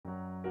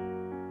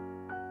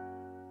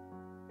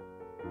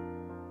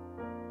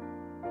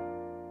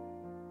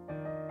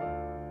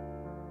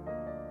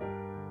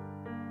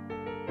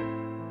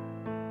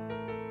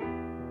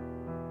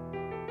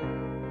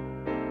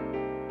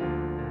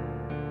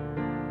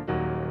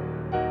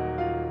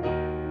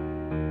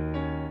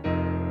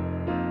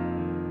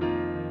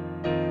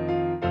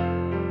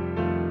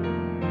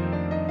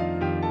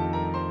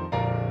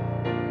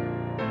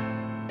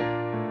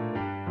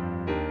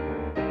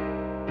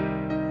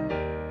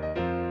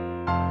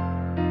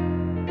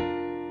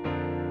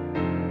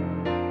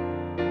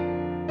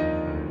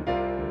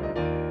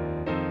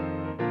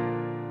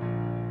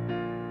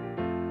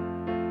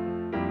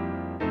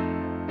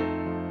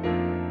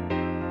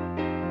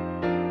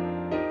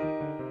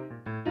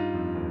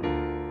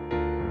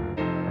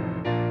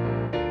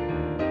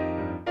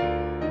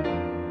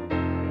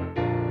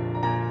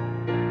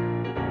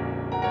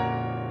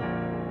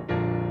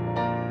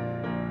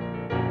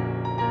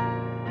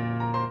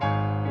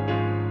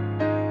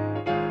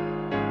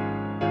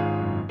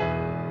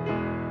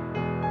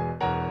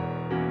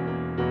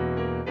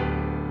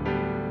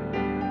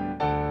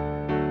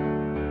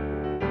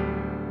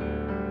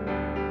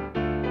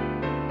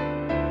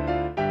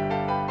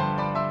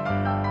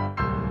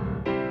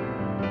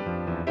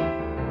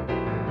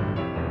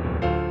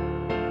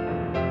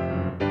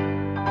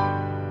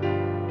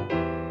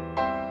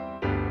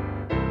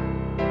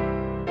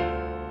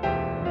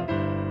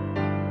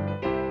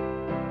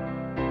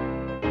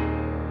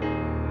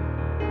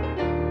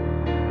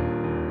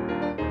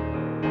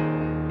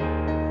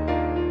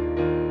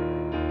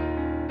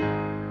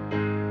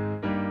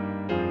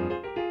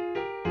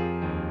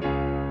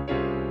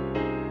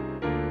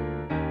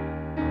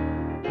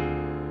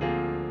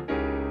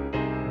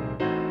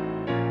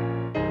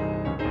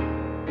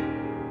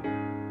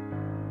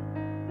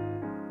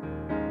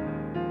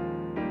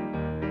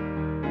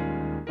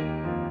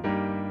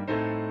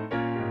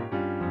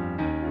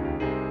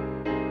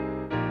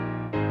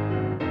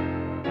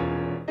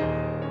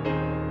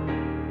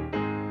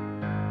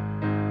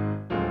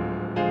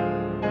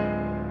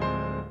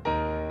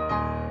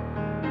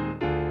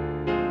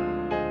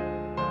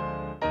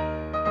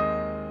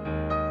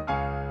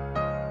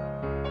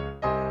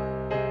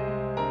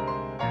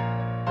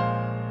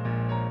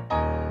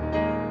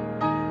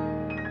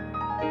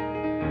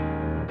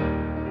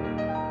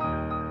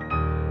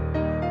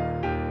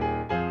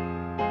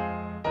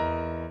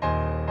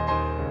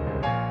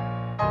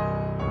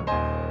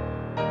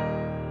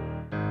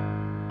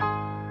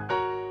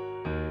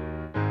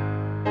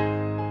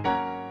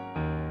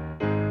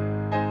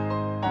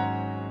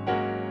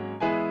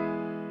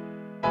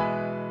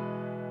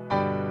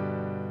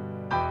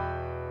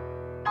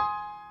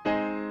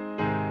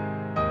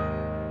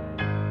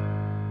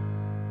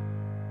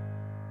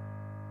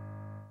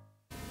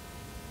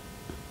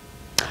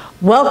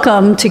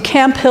Welcome to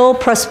Camp Hill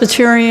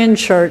Presbyterian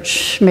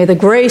Church. May the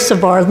grace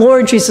of our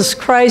Lord Jesus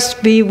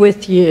Christ be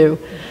with you.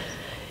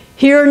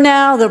 Hear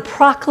now the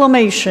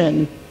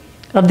proclamation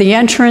of the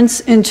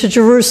entrance into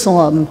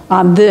Jerusalem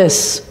on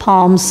this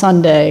Palm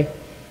Sunday.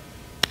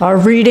 Our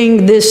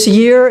reading this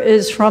year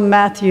is from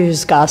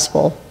Matthew's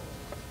Gospel.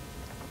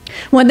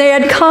 When they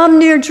had come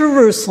near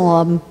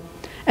Jerusalem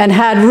and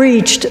had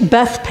reached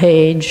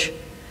Bethphage,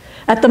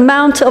 at the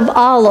Mount of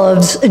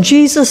Olives,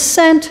 Jesus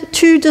sent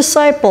 2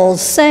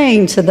 disciples,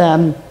 saying to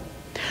them,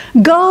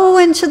 "Go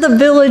into the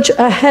village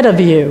ahead of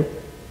you,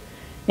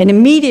 and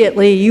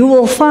immediately you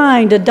will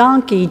find a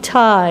donkey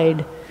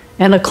tied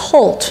and a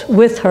colt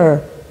with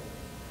her.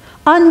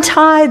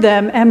 Untie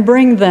them and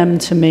bring them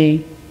to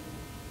me.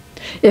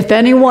 If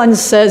anyone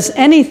says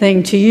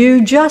anything to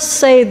you, just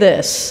say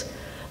this: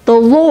 'The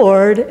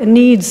Lord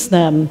needs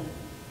them,'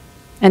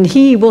 and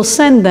he will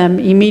send them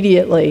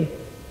immediately."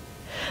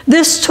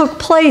 This took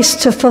place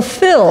to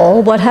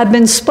fulfill what had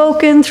been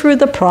spoken through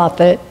the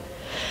prophet,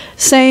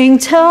 saying,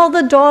 "Tell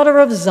the daughter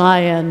of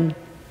Zion,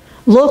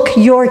 look,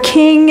 your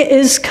king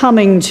is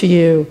coming to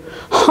you,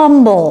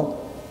 humble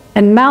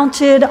and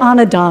mounted on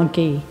a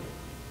donkey,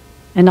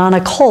 and on a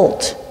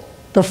colt,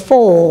 the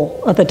foal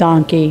of a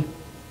donkey."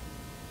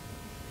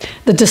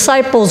 The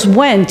disciples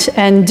went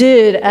and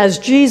did as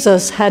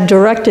Jesus had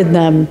directed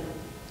them.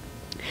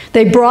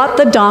 They brought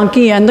the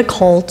donkey and the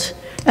colt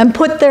and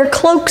put their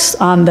cloaks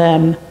on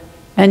them,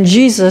 and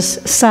Jesus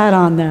sat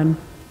on them.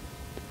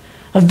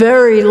 A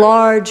very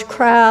large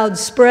crowd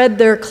spread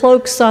their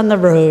cloaks on the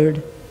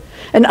road,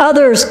 and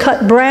others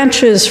cut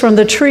branches from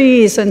the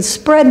trees and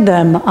spread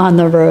them on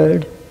the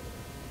road.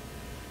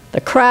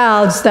 The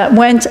crowds that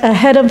went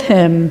ahead of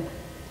him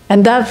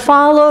and that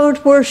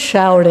followed were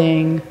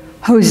shouting,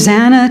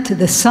 "Hosanna to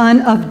the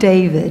Son of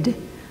David!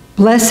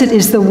 Blessed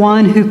is the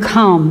one who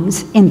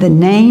comes in the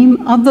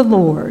name of the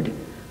Lord!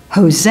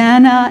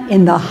 Hosanna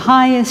in the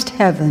highest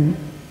heaven!"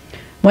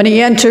 When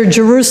he entered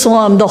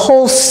Jerusalem, the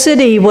whole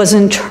city was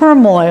in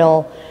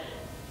turmoil,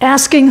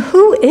 asking,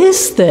 "Who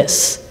is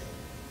this?"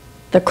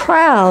 The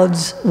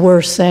crowds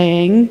were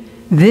saying,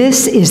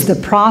 "This is the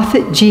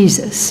prophet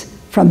Jesus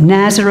from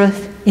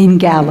Nazareth in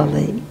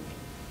Galilee."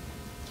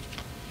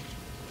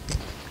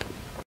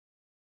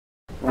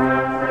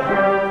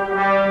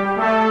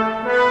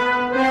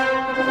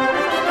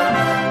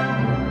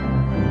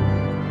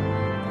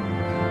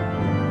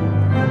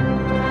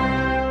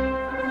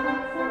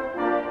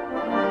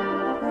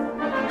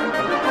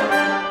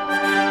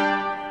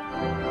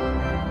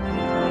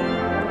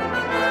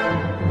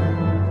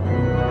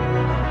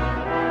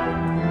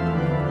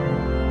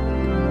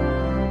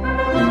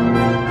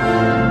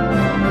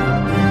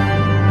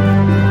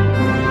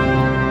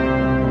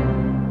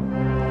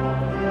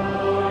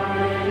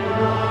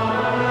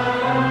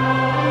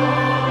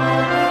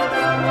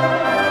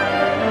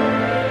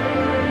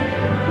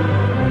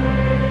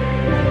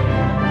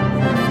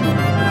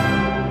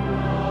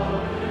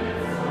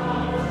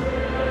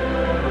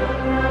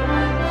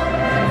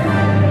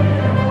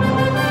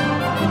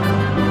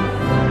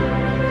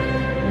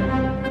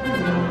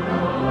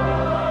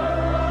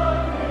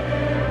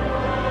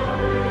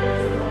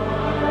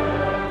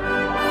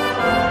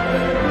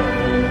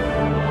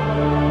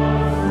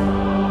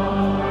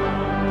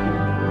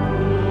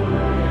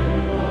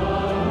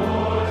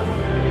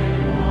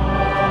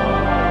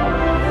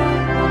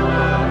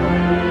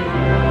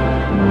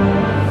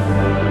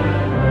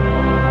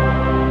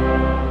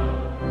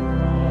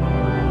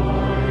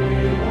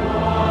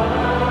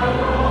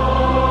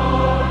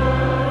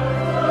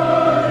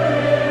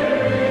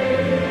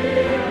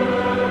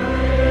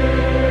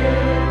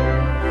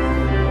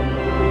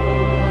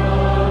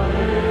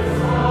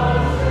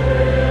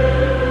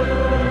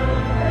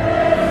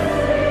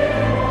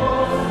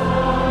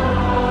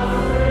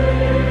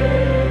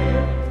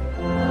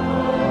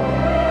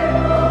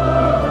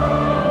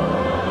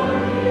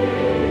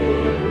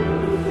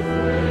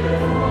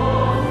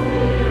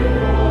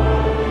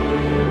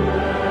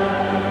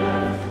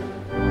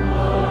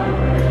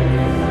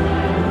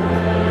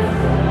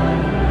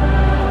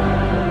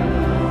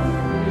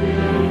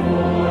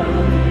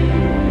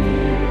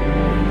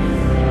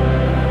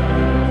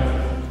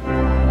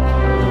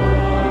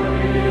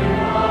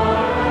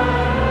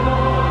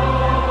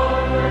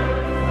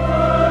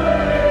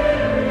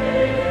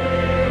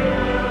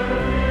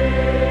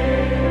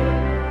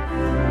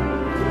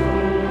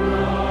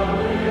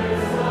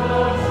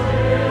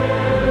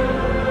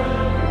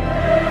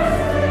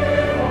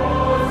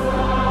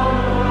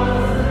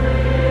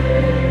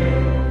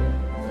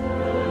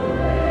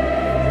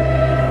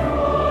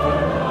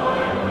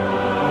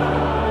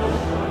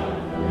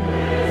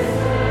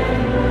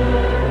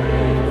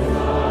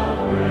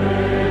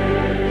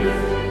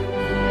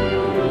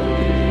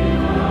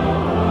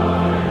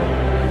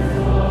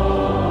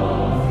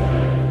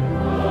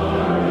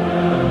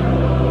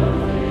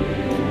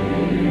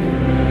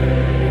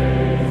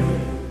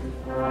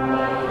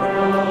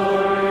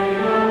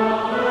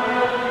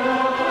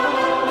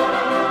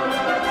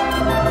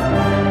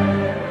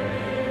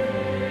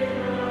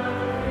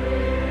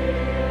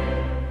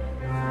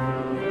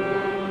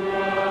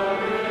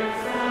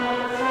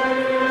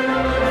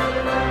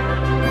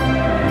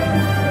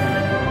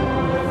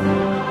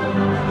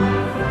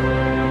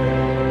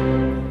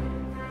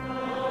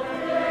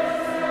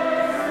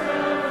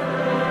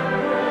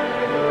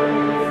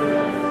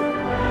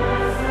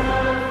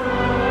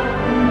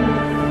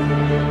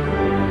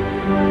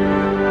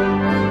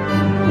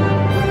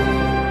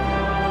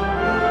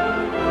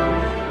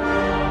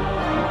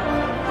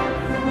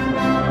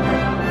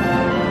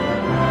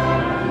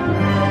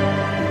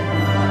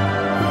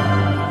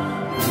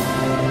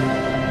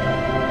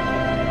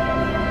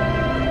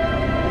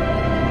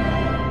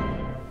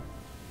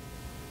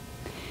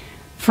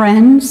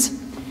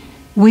 Friends,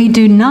 we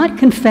do not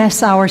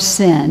confess our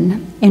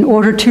sin in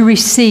order to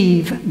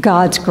receive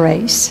God's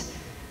grace.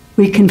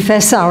 We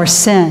confess our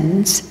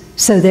sins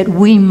so that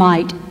we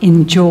might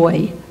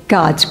enjoy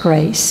God's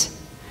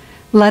grace.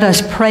 Let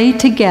us pray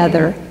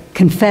together,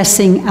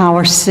 confessing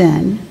our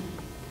sin.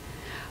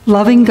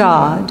 Loving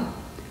God,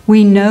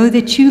 we know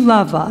that you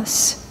love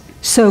us,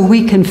 so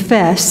we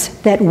confess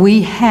that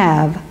we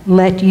have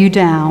let you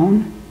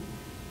down.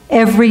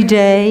 Every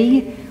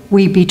day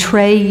we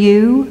betray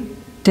you,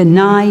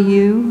 deny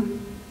you,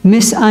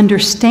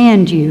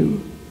 misunderstand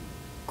you,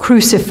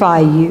 crucify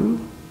you.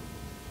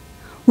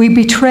 We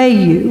betray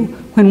you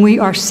when we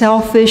are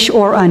selfish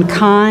or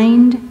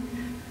unkind.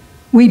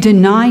 We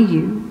deny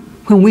you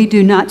when we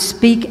do not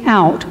speak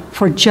out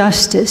for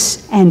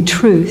justice and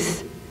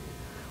truth.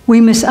 We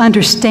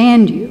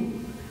misunderstand you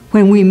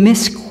when we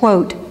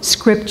misquote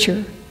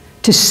Scripture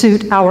to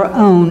suit our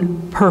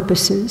own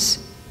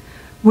purposes.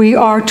 We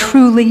are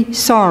truly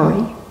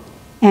sorry,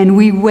 and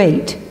we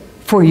wait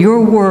for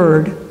your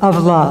word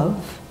of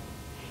love.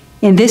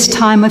 In this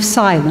time of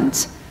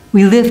silence,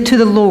 we lift to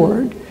the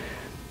Lord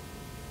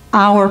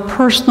our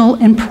personal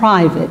and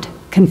private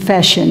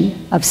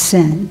confession of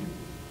sin.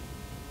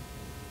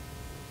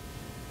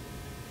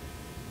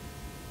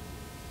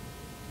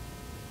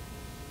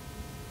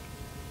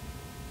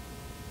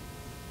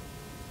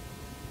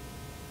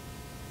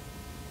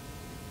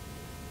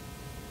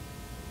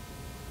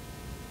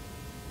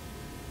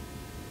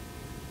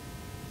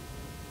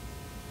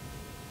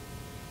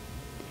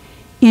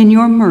 In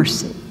your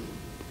mercy,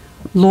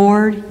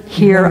 Lord,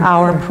 hear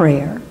our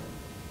prayer.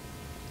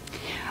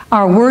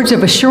 Our words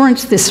of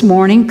assurance this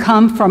morning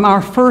come from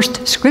our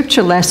first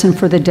scripture lesson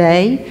for the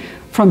day,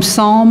 from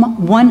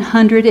Psalm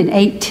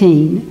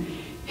 118.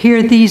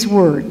 Hear these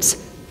words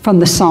from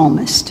the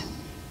psalmist.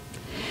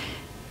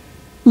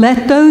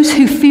 Let those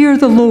who fear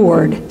the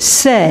Lord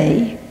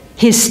say,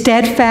 his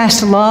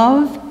steadfast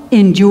love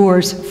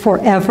endures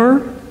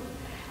forever.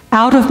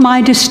 Out of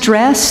my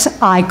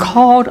distress, I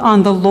called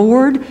on the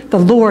Lord. The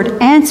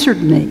Lord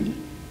answered me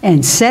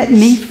and set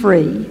me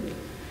free.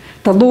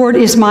 The Lord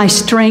is my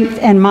strength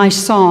and my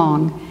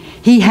song.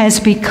 He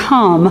has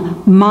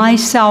become my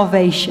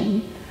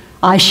salvation.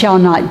 I shall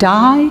not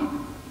die,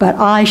 but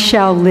I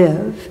shall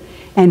live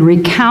and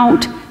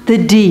recount the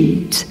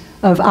deeds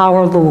of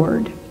our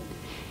Lord.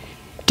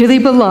 Dearly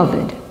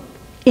beloved,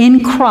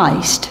 in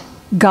Christ,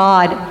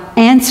 God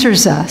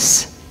answers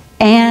us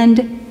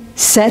and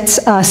sets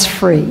us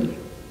free.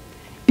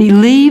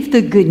 Believe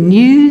the good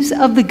news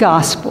of the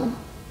gospel.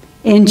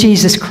 In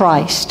Jesus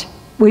Christ,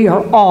 we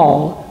are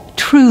all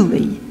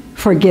truly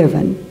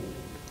forgiven.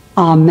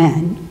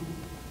 Amen.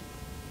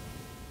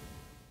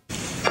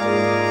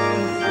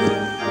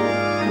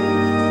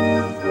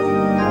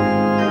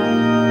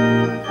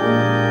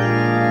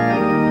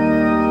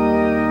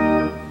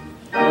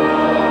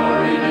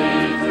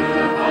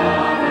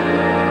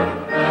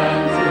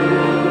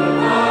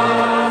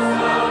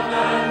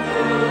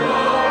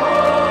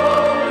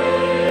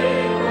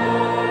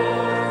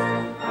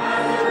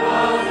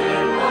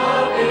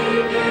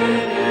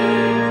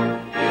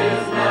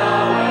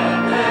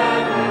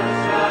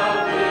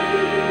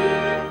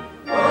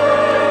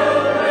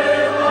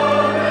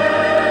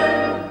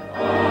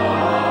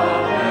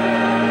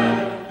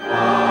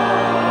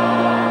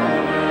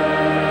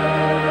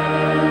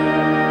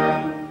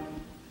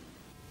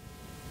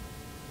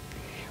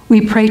 We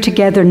pray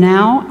together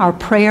now our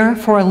prayer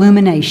for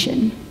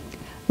illumination.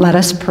 Let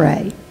us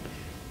pray.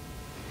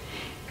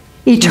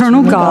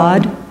 Eternal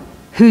God,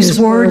 whose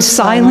word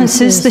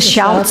silences the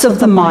shouts of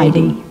the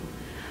mighty,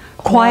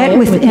 quiet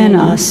within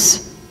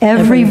us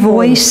every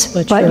voice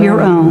but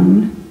your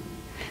own.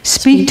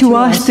 Speak to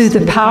us through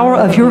the power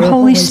of your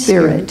Holy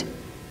Spirit,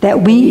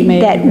 that we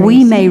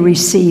may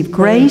receive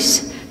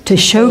grace to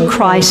show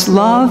Christ's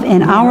love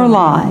in our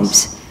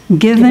lives,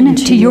 given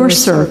to your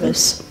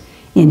service.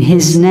 In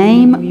his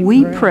name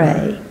we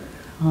pray.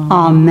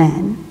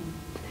 Amen.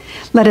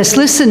 Let us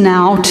listen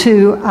now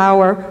to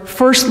our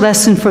first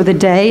lesson for the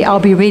day. I'll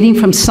be reading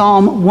from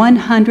Psalm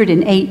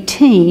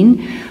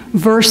 118,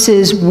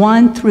 verses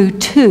 1 through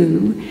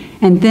 2,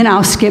 and then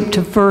I'll skip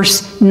to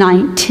verse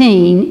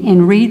 19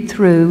 and read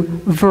through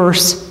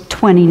verse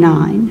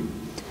 29.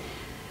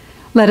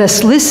 Let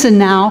us listen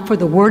now for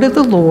the word of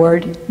the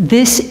Lord.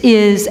 This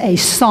is a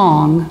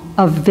song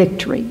of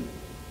victory.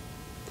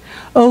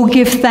 Oh,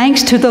 give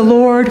thanks to the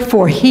Lord,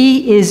 for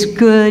he is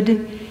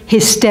good.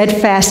 His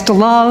steadfast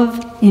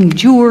love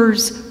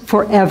endures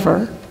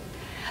forever.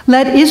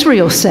 Let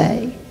Israel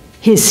say,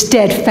 his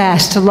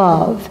steadfast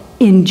love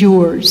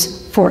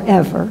endures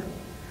forever.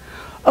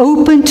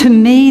 Open to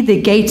me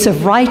the gates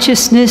of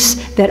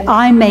righteousness, that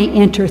I may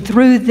enter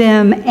through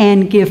them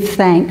and give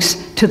thanks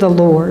to the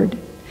Lord.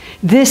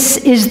 This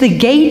is the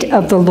gate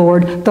of the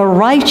Lord. The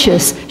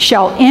righteous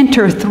shall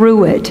enter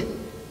through it.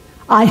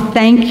 I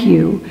thank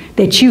you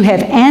that you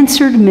have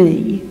answered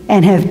me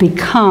and have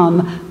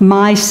become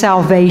my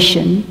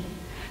salvation.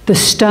 The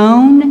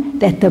stone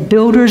that the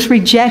builders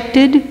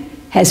rejected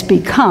has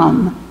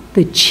become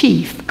the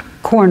chief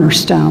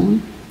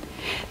cornerstone.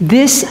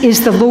 This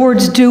is the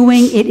Lord's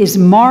doing. It is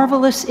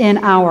marvelous in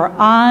our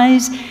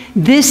eyes.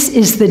 This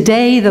is the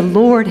day the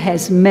Lord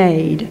has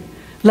made.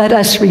 Let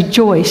us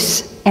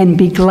rejoice and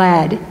be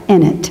glad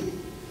in it.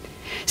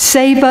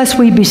 Save us,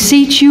 we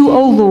beseech you,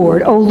 O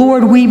Lord. O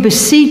Lord, we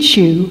beseech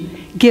you,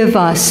 give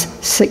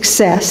us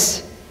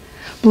success.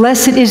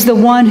 Blessed is the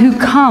one who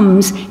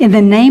comes in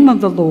the name of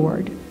the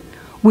Lord.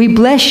 We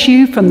bless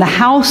you from the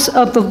house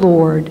of the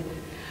Lord.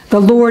 The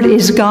Lord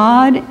is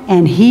God,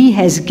 and he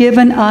has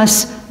given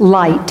us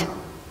light.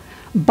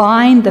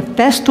 Bind the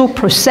festal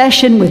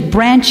procession with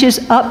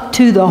branches up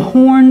to the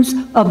horns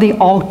of the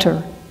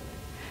altar.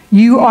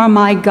 You are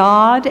my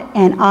God,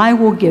 and I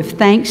will give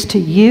thanks to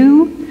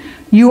you.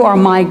 You are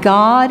my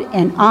God,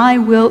 and I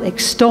will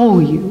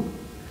extol you.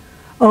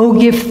 Oh,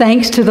 give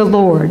thanks to the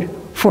Lord,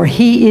 for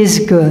he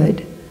is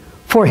good,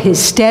 for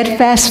his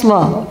steadfast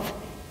love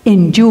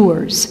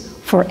endures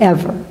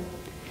forever.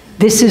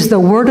 This is the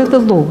word of the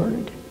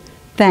Lord.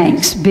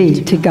 Thanks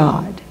be to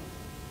God.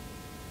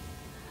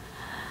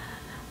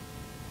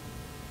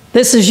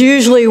 This is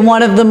usually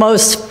one of the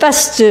most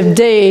festive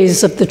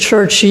days of the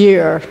church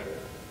year,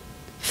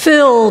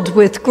 filled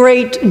with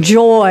great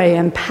joy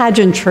and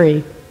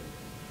pageantry.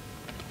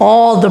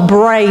 All the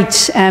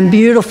bright and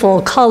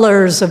beautiful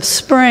colors of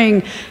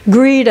spring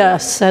greet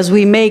us as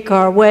we make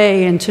our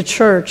way into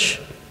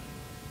church.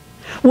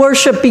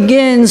 Worship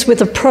begins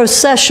with a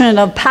procession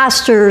of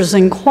pastors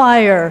and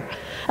choir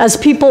as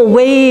people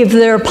wave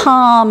their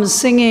palms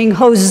singing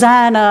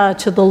Hosanna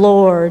to the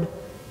Lord.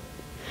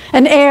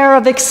 An air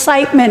of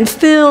excitement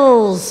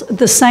fills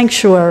the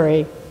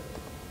sanctuary.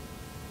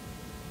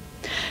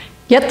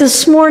 Yet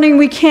this morning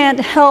we can't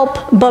help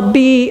but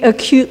be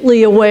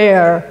acutely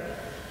aware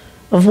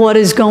of what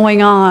is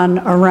going on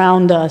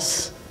around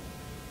us.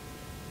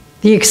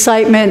 The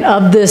excitement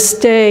of this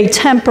day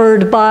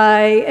tempered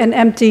by an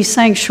empty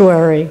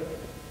sanctuary.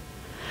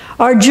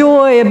 Our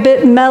joy a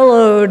bit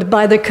mellowed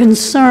by the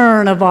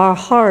concern of our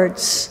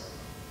hearts.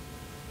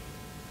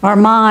 Our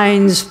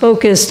minds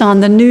focused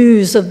on the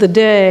news of the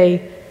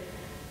day,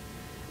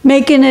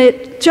 making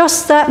it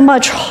just that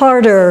much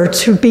harder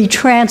to be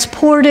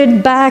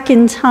transported back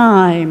in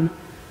time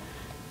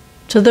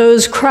to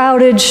those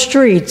crowded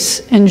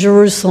streets in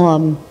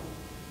Jerusalem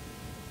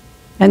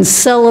and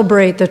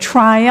celebrate the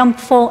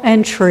triumphal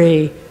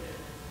entry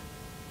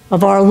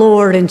of our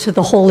Lord into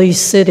the holy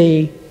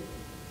city.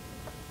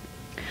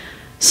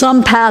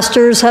 Some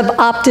pastors have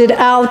opted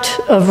out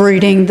of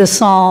reading the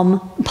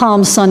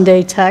Palm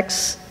Sunday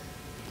text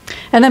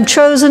and have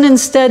chosen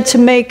instead to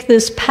make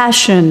this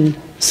Passion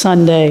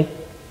Sunday,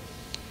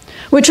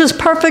 which is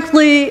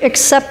perfectly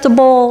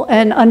acceptable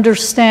and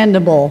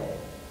understandable.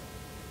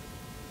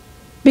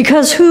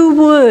 Because who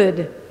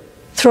would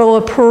throw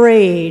a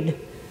parade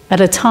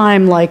at a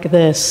time like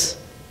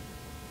this?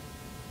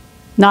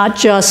 Not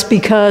just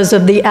because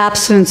of the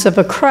absence of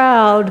a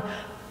crowd,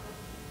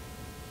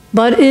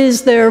 but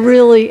is there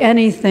really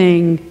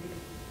anything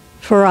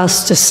for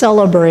us to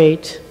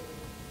celebrate?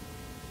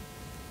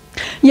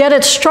 Yet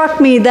it struck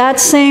me that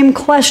same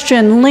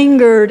question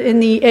lingered in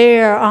the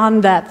air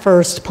on that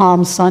first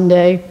Palm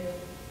Sunday.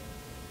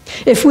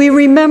 If we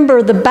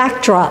remember the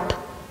backdrop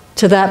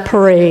to that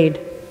parade,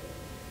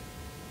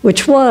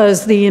 which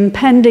was the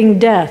impending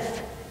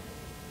death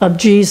of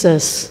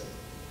Jesus.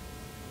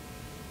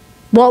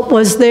 What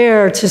was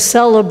there to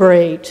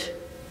celebrate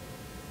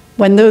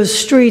when those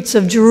streets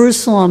of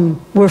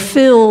Jerusalem were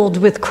filled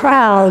with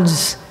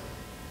crowds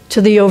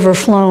to the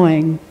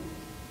overflowing?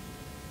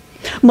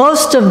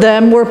 Most of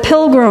them were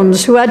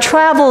pilgrims who had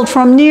traveled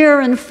from near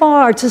and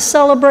far to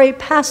celebrate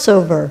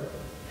Passover,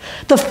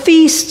 the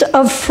Feast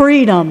of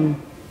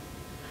Freedom,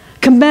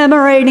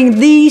 commemorating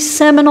the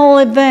seminal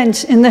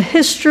event in the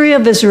history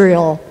of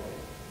Israel,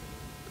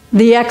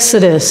 the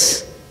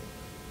Exodus,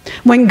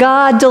 when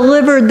God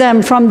delivered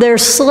them from their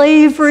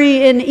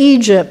slavery in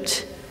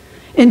Egypt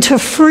into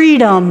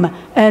freedom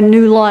and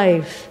new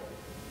life.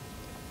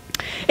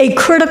 A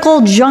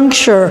critical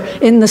juncture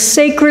in the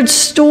sacred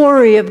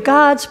story of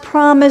God's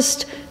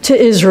promise to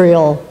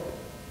Israel,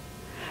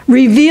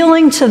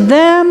 revealing to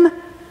them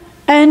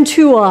and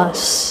to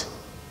us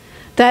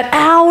that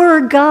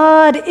our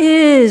God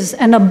is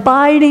an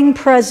abiding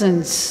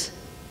presence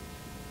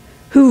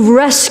who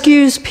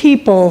rescues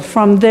people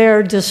from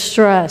their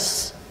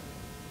distress.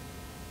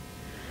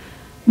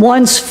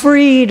 Once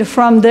freed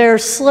from their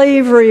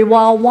slavery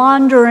while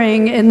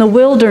wandering in the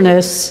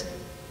wilderness,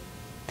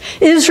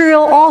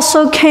 Israel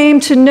also came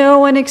to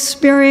know and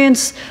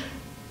experience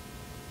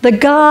the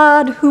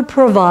God who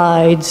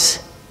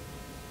provides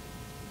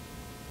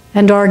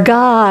and our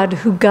God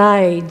who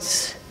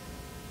guides.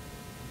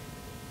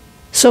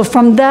 So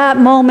from that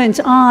moment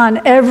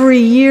on, every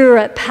year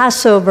at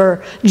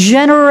Passover,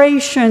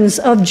 generations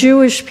of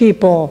Jewish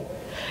people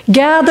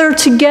gather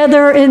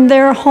together in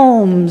their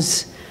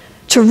homes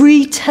to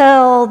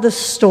retell the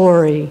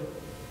story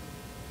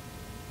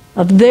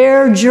of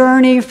their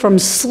journey from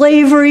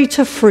slavery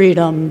to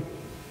freedom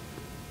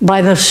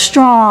by the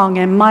strong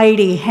and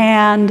mighty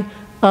hand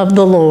of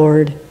the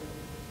Lord.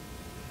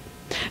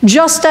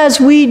 just as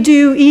we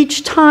do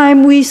each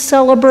time we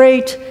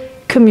celebrate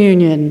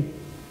communion.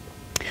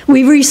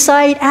 We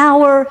recite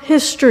our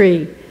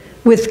history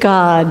with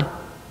God,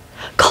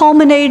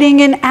 culminating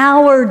in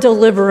our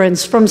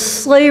deliverance from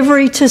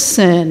slavery to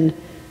sin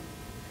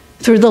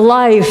through the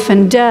life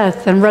and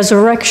death and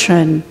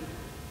resurrection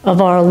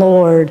of our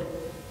Lord.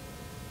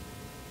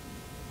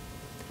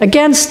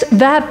 Against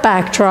that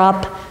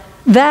backdrop,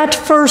 that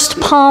first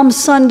Palm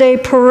Sunday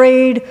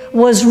parade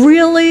was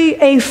really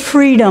a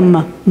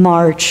freedom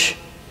march,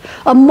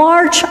 a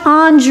march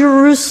on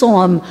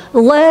Jerusalem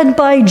led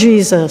by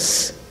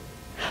Jesus,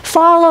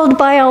 followed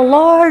by a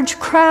large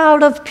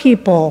crowd of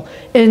people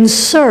in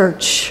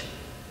search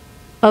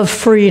of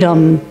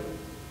freedom.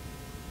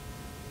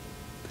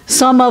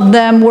 Some of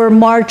them were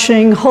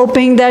marching,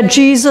 hoping that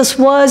Jesus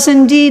was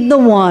indeed the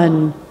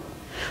one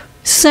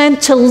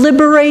sent to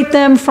liberate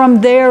them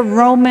from their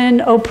Roman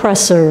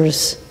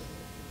oppressors.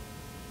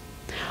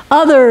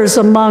 Others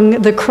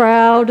among the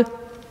crowd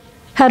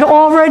had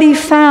already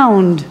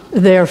found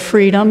their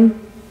freedom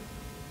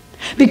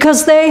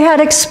because they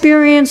had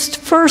experienced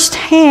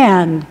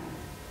firsthand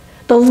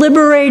the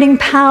liberating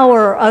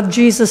power of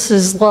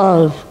Jesus'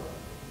 love.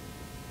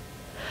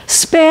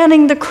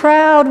 Spanning the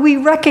crowd, we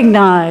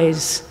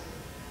recognize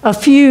a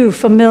few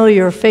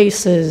familiar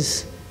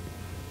faces.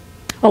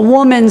 A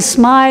woman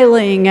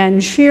smiling and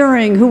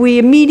cheering who we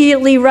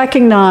immediately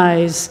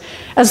recognize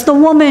as the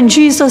woman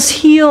Jesus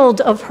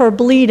healed of her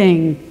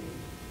bleeding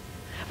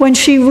when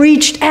she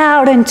reached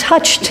out and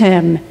touched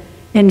him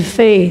in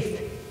faith.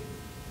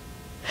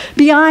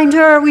 Behind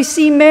her, we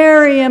see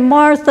Mary and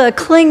Martha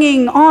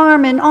clinging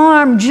arm in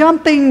arm,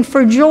 jumping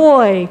for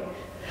joy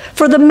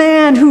for the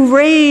man who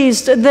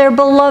raised their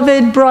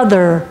beloved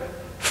brother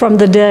from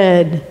the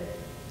dead.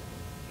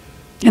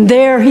 And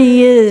there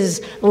he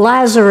is,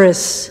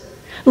 Lazarus,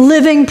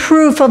 living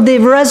proof of the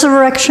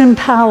resurrection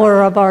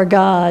power of our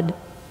God.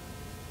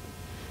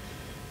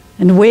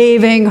 And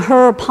waving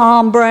her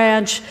palm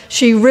branch,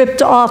 she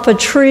ripped off a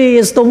tree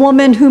as the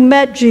woman who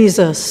met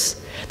Jesus.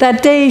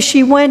 That day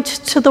she went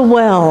to the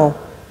well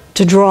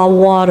to draw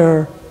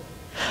water.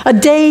 A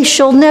day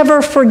she'll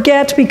never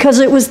forget because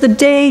it was the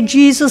day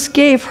Jesus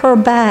gave her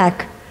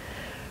back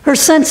her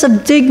sense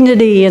of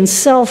dignity and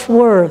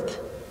self-worth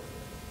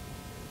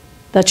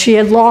that she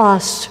had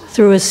lost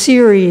through a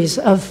series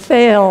of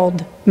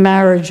failed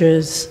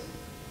marriages.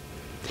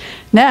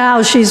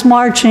 Now she's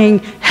marching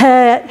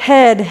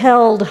head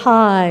held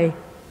high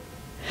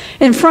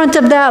in front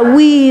of that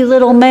wee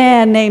little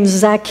man named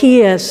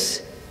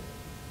Zacchaeus,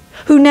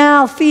 who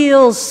now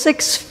feels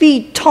 6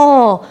 feet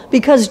tall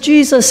because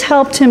Jesus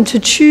helped him to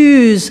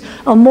choose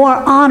a more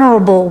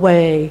honorable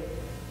way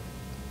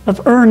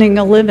of earning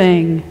a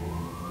living.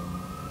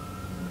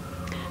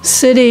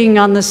 Sitting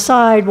on the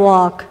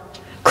sidewalk,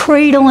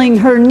 cradling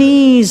her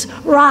knees,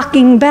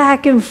 rocking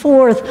back and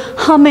forth,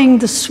 humming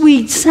the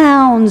sweet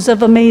sounds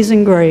of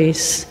Amazing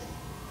Grace,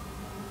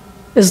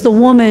 is the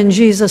woman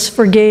Jesus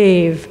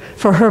forgave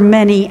for her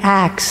many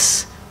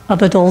acts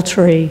of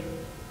adultery.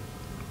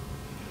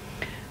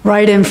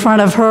 Right in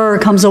front of her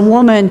comes a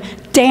woman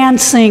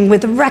dancing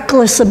with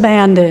reckless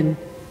abandon.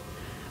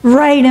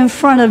 Right in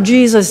front of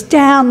Jesus,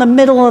 down the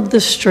middle of the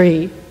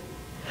street.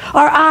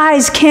 Our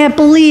eyes can't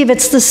believe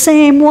it's the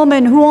same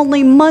woman who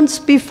only months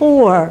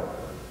before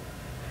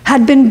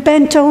had been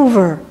bent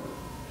over,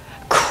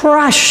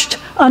 crushed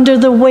under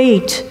the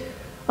weight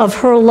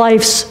of her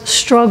life's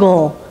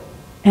struggle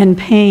and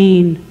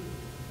pain,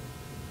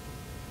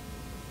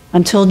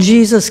 until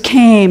Jesus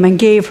came and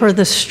gave her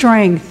the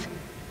strength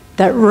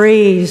that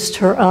raised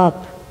her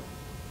up.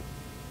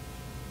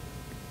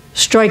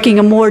 Striking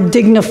a more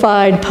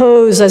dignified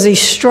pose as he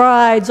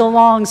strides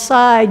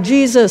alongside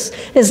Jesus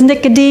is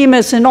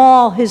Nicodemus in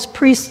all his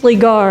priestly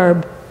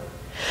garb,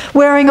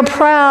 wearing a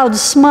proud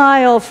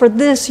smile for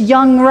this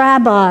young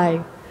rabbi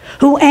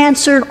who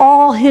answered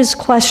all his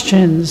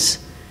questions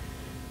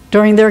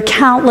during their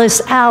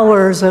countless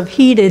hours of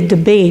heated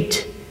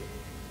debate.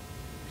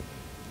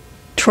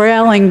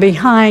 Trailing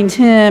behind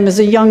him is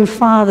a young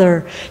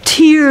father,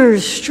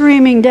 tears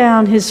streaming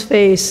down his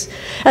face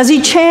as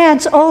he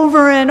chants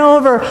over and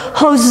over,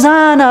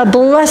 "Hosanna,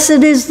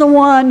 blessed is the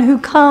one who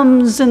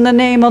comes in the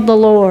name of the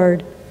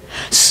Lord."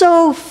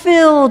 So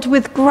filled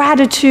with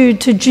gratitude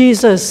to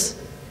Jesus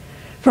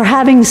for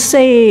having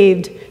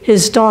saved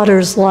his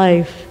daughter's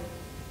life.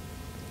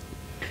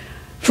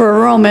 For a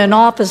Roman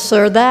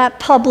officer, that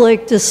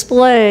public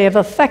display of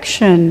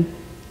affection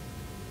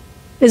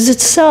is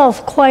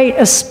itself quite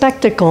a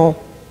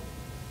spectacle,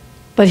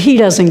 but he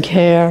doesn't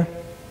care.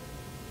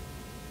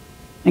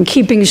 And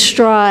keeping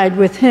stride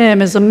with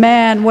him is a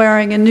man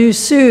wearing a new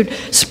suit,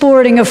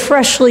 sporting a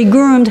freshly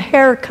groomed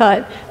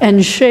haircut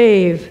and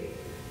shave.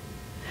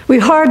 We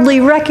hardly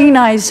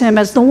recognize him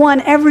as the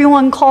one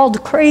everyone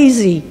called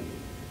crazy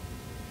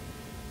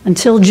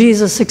until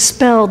Jesus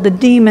expelled the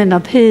demon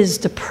of his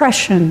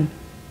depression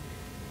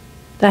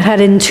that had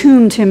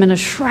entombed him in a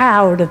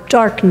shroud of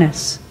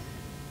darkness.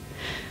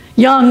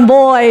 Young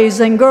boys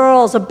and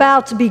girls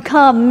about to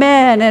become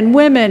men and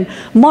women,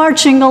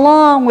 marching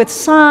along with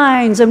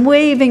signs and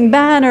waving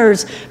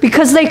banners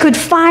because they could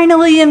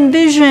finally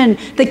envision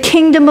the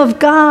kingdom of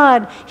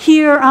God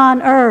here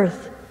on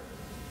earth.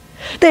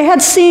 They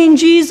had seen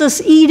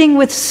Jesus eating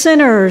with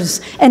sinners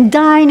and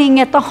dining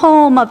at the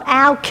home of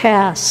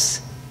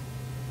outcasts.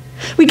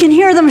 We can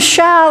hear them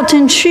shout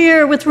and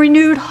cheer with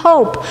renewed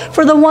hope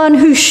for the one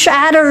who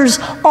shatters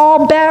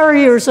all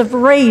barriers of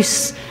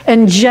race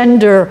and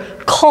gender,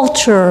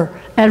 culture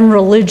and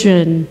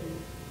religion.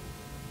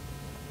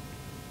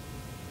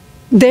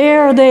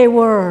 There they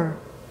were,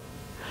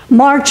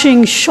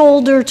 marching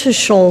shoulder to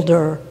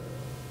shoulder,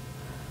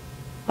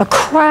 a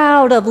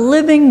crowd of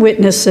living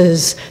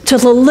witnesses to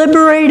the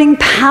liberating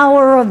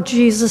power of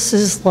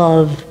Jesus'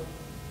 love.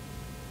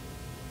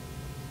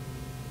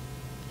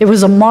 It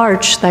was a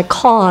march that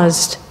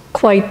caused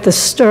quite the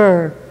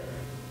stir.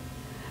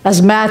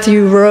 As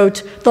Matthew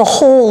wrote, the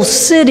whole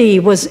city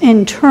was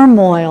in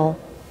turmoil,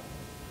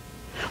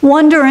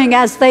 wondering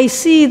as they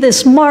see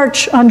this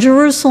march on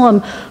Jerusalem,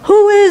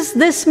 who is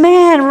this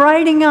man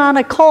riding on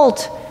a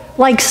colt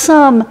like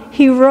some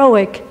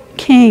heroic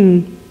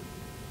king?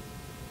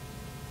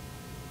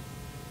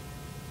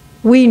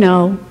 We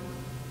know.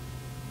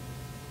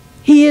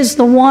 He is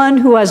the one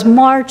who has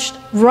marched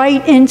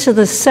right into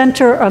the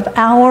center of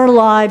our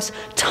lives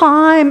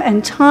time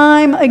and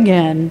time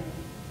again,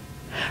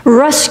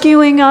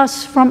 rescuing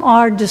us from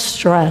our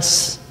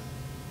distress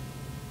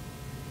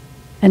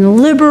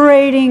and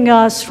liberating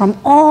us from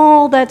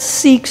all that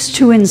seeks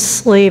to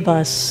enslave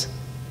us,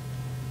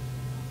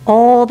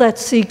 all that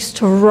seeks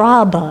to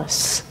rob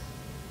us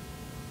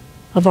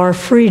of our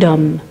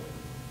freedom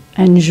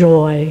and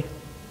joy.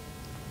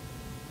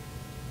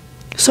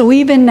 So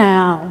even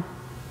now,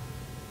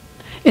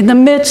 in the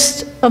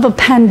midst of a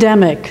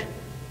pandemic,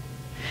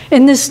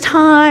 in this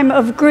time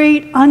of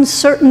great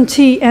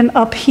uncertainty and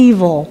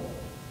upheaval,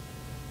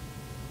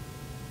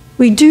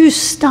 we do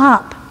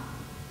stop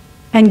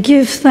and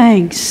give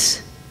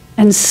thanks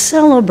and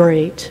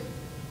celebrate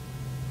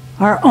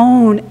our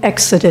own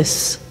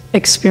Exodus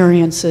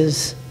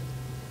experiences,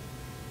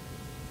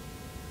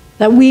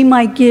 that we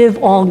might give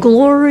all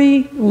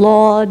glory,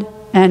 laud,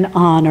 and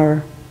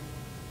honor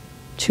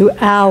to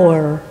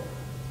our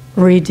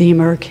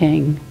Redeemer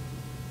King.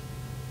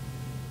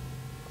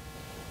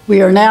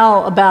 We are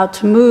now about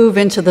to move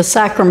into the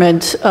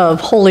sacrament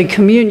of Holy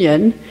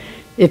Communion.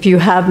 If you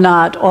have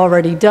not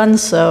already done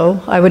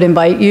so, I would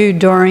invite you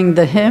during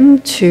the hymn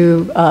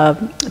to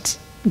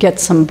get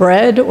some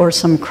bread or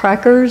some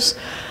crackers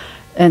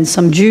and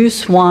some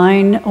juice,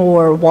 wine,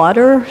 or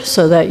water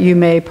so that you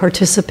may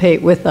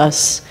participate with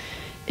us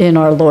in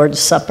our Lord's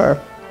Supper.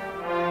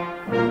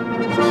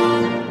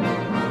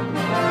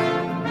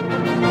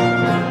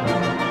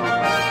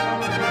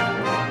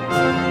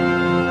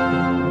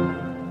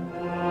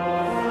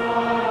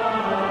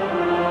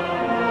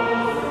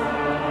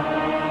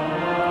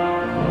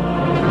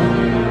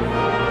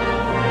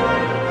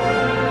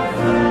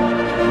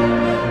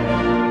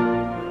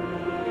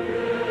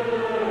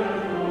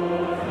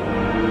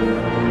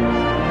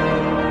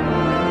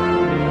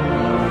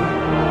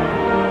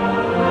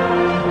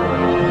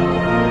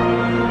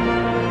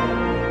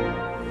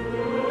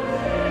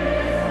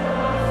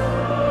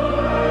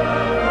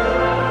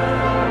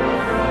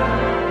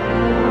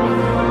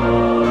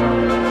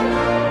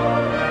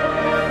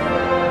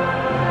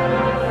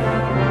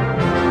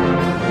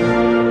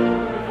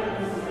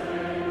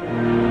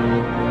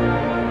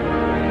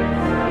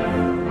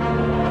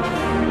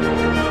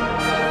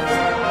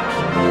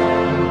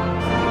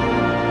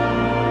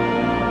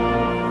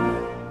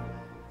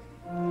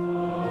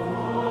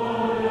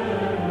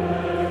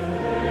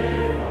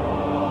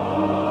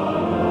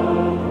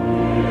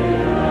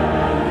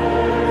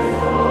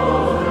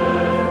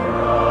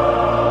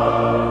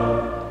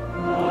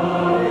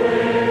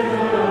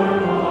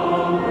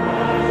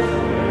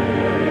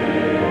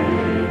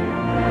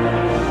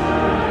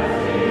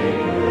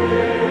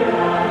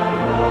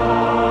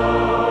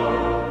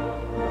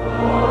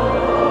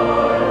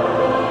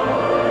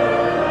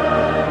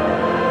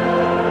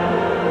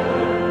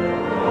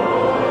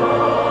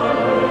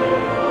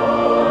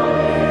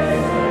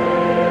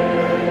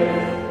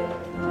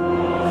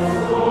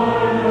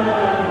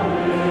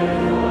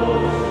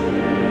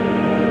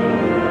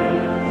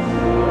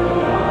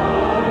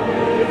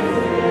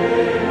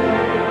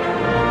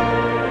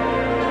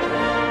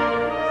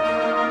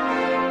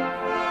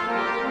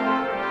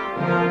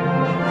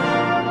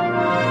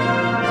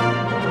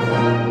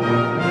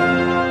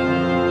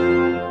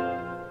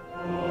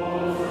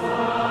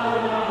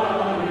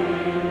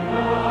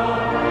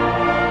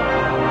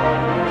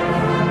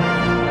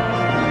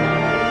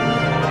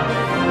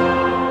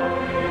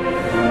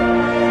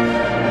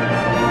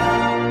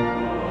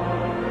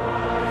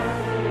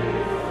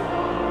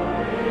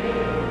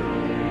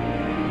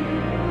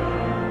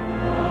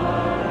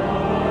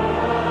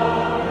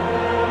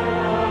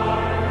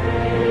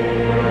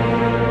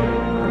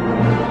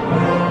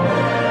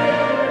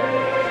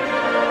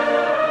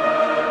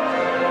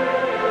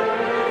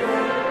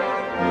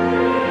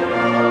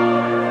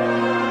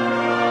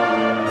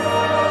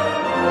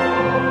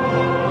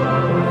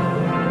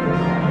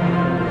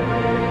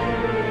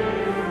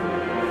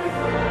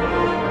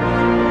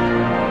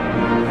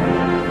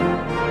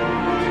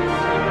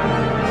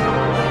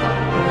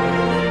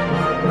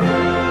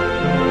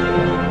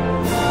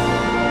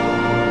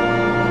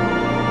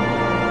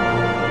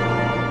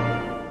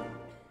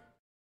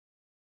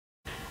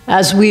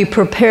 As we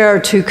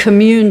prepare to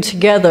commune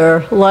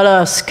together, let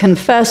us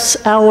confess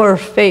our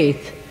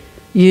faith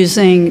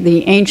using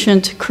the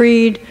ancient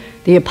creed,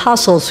 the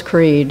Apostles'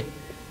 Creed,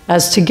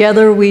 as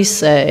together we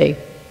say,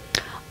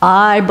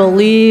 I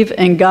believe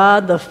in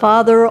God the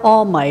Father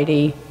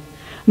Almighty,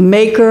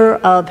 maker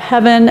of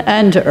heaven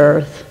and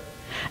earth,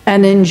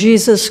 and in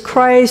Jesus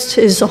Christ,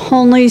 his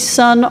only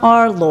Son,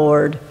 our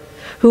Lord,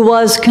 who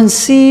was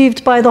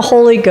conceived by the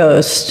Holy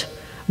Ghost,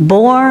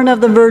 born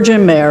of the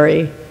Virgin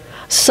Mary,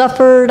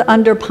 suffered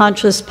under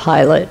Pontius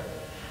Pilate,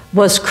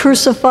 was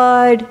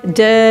crucified,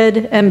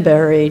 dead, and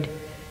buried.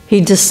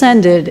 He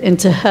descended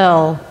into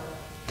hell.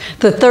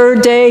 The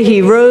third day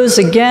he rose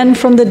again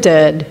from the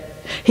dead.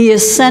 He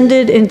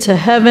ascended into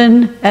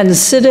heaven and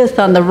sitteth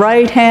on the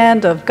right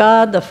hand of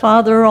God the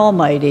Father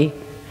Almighty.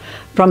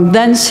 From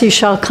thence he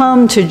shall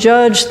come to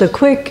judge the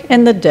quick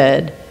and the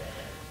dead.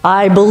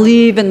 I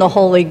believe in the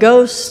Holy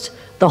Ghost,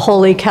 the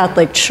Holy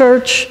Catholic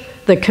Church,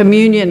 the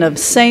communion of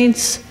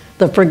saints,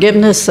 the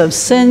forgiveness of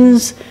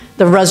sins,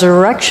 the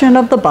resurrection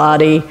of the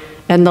body,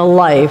 and the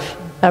life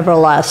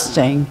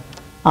everlasting.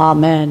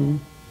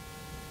 Amen.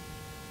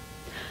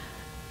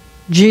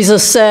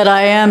 Jesus said,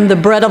 I am the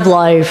bread of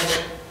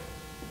life.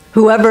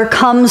 Whoever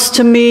comes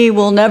to me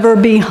will never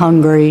be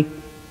hungry,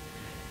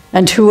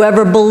 and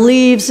whoever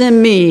believes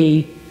in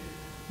me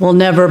will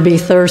never be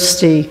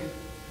thirsty.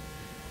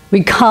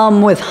 We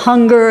come with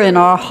hunger in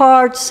our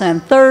hearts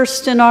and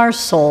thirst in our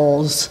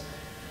souls,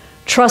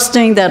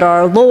 trusting that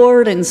our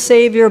Lord and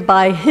Savior,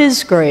 by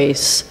his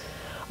grace,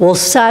 will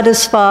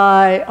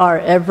satisfy our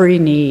every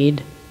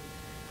need.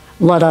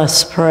 Let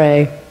us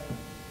pray.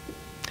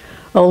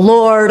 O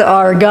Lord,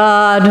 our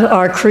God,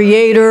 our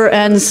Creator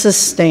and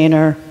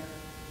Sustainer,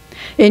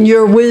 in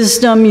your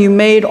wisdom you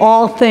made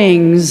all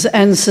things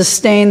and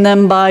sustained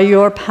them by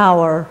your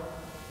power.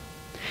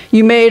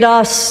 You made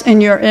us in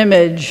your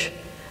image,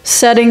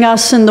 setting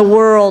us in the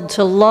world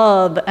to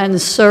love and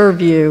serve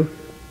you,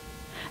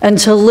 and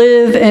to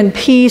live in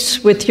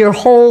peace with your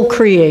whole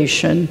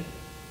creation.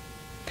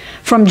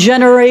 From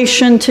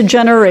generation to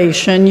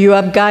generation, you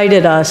have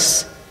guided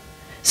us,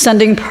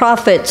 sending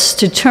prophets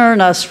to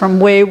turn us from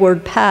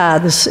wayward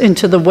paths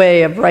into the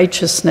way of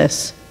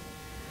righteousness.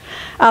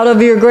 Out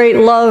of your great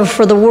love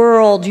for the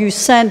world, you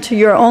sent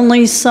your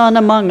only Son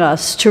among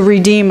us to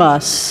redeem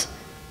us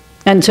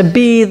and to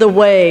be the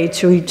way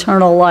to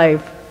eternal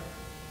life.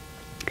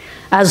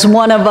 As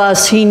one of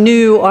us, he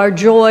knew our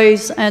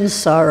joys and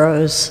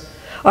sorrows,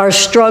 our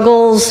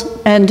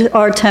struggles and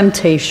our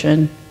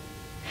temptation.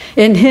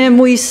 In him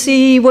we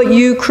see what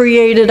you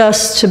created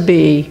us to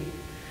be.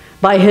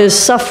 By his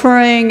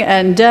suffering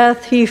and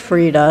death, he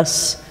freed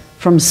us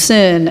from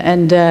sin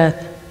and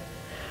death.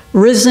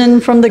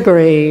 Risen from the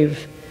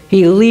grave,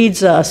 he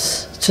leads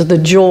us to the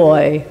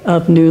joy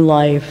of new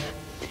life.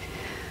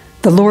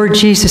 The Lord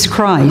Jesus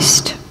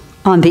Christ,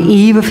 on the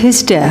eve of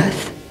his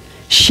death,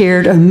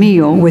 shared a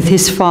meal with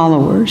his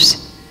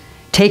followers.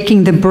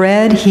 Taking the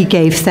bread, he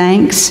gave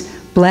thanks,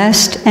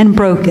 blessed and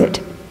broke it,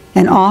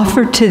 and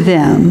offered to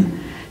them,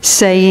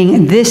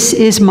 saying, This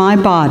is my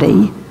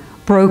body,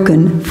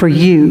 broken for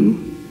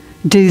you.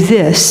 Do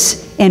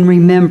this in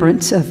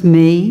remembrance of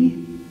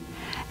me.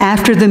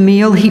 After the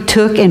meal, he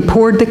took and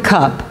poured the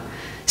cup,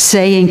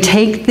 saying,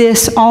 Take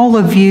this, all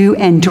of you,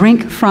 and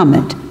drink from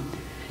it.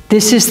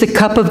 This is the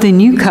cup of the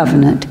new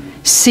covenant,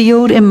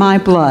 sealed in my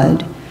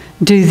blood.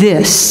 Do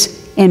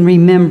this in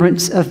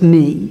remembrance of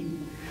me.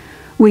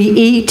 We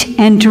eat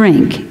and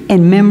drink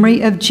in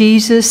memory of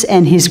Jesus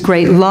and his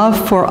great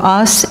love for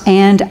us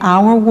and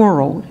our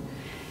world.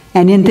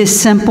 And in this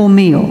simple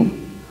meal,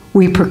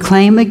 we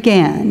proclaim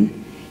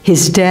again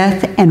his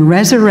death and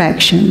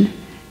resurrection,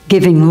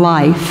 giving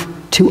life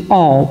to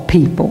all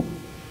people.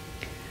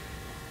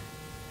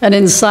 And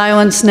in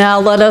silence now,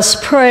 let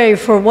us pray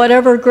for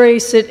whatever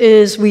grace it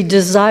is we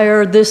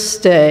desire this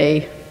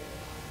day.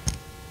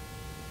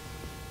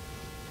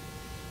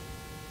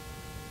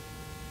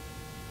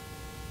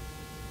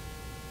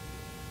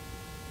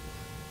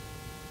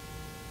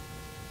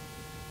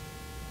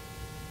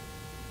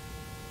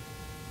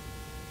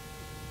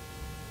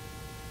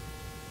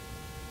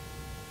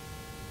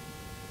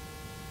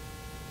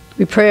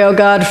 We pray, O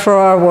God, for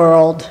our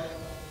world,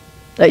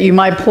 that you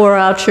might pour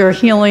out your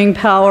healing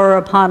power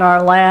upon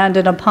our land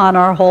and upon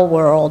our whole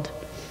world,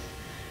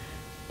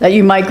 that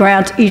you might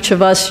grant each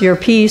of us your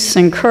peace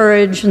and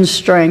courage and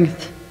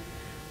strength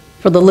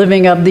for the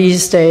living of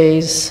these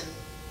days.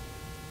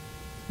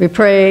 We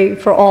pray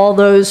for all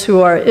those who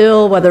are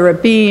ill, whether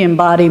it be in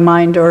body,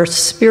 mind, or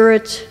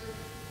spirit,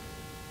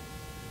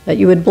 that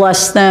you would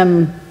bless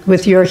them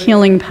with your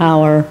healing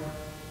power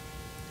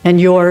and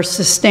your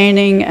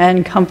sustaining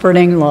and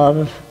comforting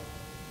love.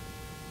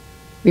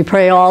 We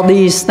pray all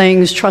these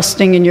things,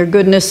 trusting in your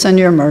goodness and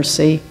your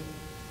mercy,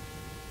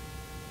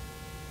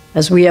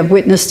 as we have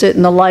witnessed it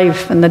in the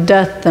life and the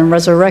death and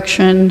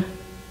resurrection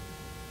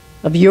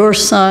of your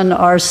Son,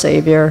 our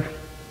Savior.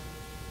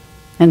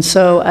 And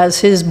so,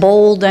 as his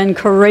bold and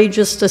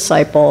courageous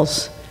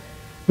disciples,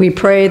 we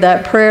pray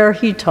that prayer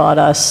he taught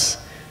us,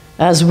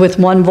 as with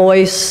one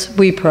voice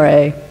we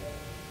pray,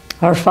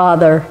 Our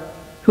Father,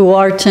 who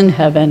art in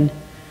heaven,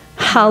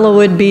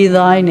 hallowed be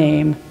thy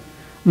name.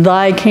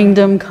 Thy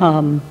kingdom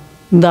come,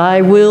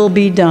 thy will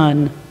be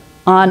done,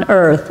 on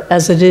earth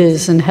as it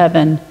is in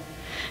heaven.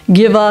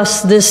 Give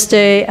us this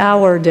day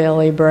our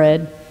daily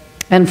bread,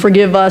 and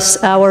forgive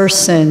us our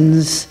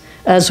sins,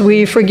 as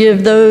we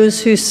forgive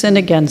those who sin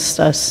against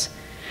us.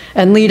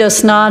 And lead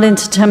us not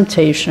into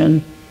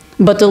temptation,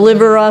 but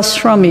deliver us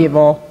from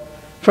evil.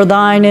 For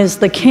thine is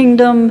the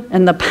kingdom,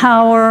 and the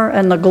power,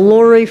 and the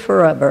glory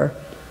forever.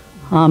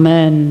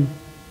 Amen.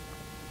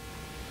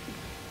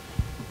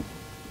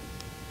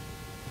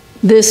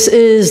 This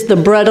is the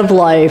bread of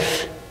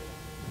life.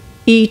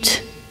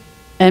 Eat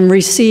and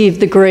receive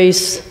the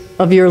grace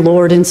of your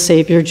Lord and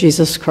Savior,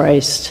 Jesus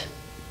Christ.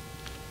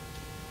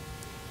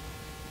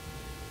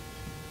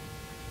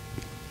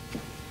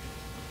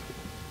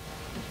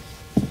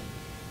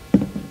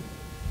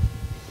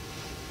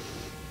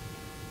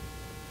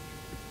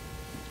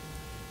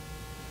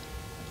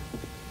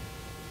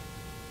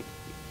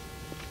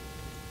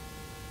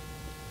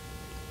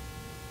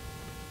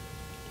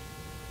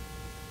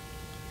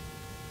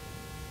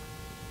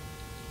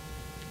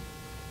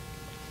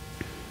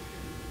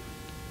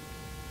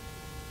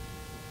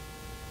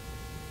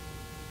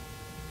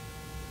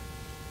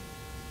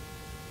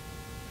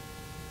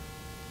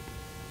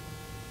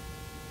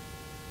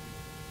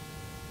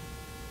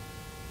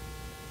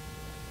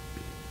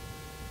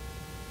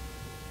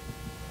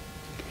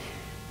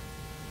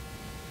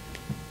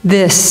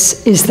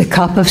 This is the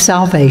cup of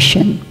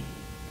salvation.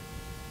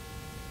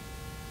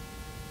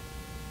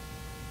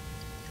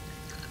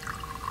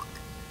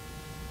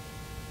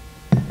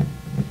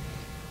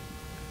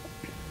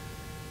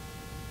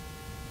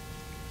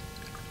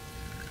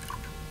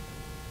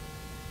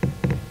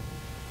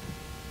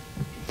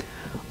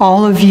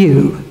 All of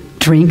you,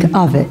 drink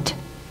of it.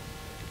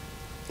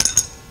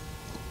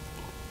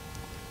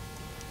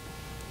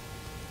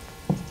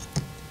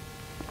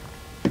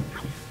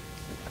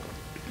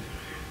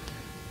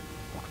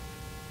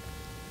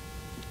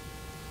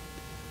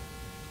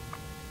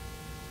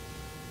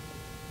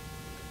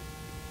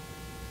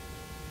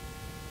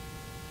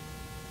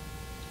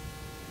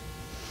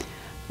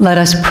 Let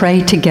us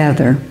pray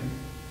together.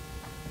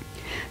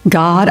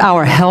 God,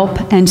 our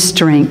help and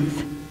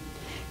strength,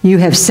 you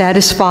have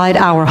satisfied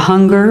our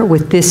hunger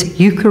with this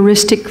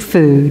Eucharistic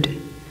food.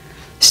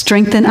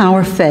 Strengthen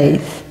our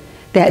faith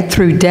that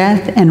through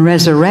death and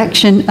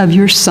resurrection of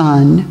your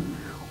Son,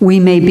 we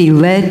may be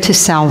led to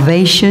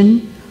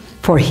salvation,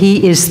 for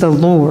he is the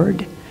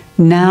Lord,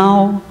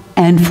 now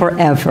and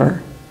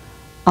forever.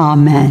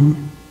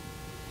 Amen.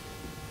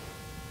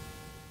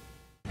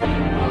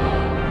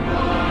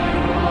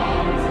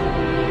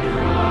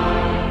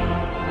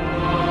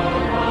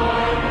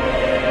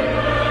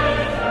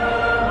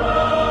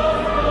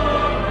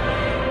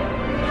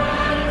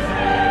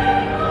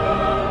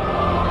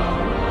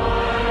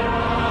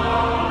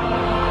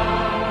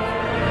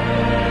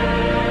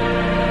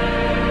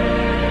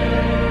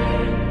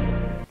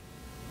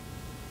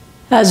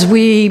 As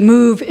we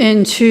move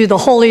into the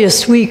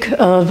holiest week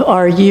of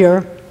our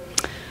year,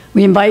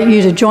 we invite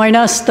you to join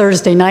us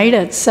Thursday night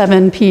at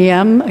 7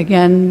 p.m.,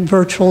 again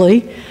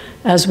virtually,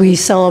 as we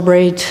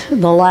celebrate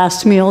the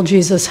last meal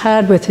Jesus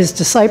had with his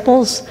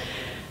disciples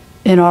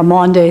in our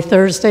Maundy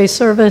Thursday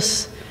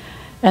service,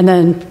 and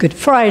then Good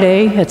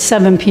Friday at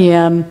 7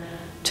 p.m.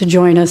 to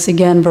join us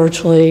again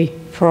virtually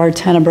for our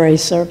Tenebrae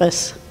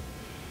service.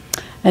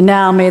 And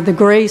now may the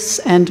grace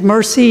and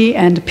mercy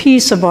and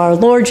peace of our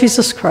Lord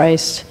Jesus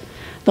Christ,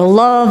 the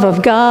love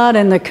of God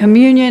and the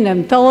communion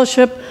and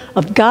fellowship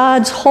of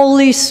God's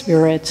Holy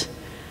Spirit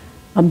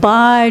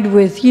abide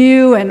with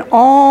you and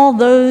all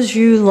those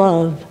you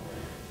love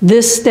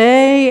this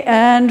day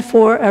and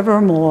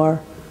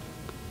forevermore.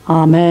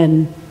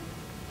 Amen.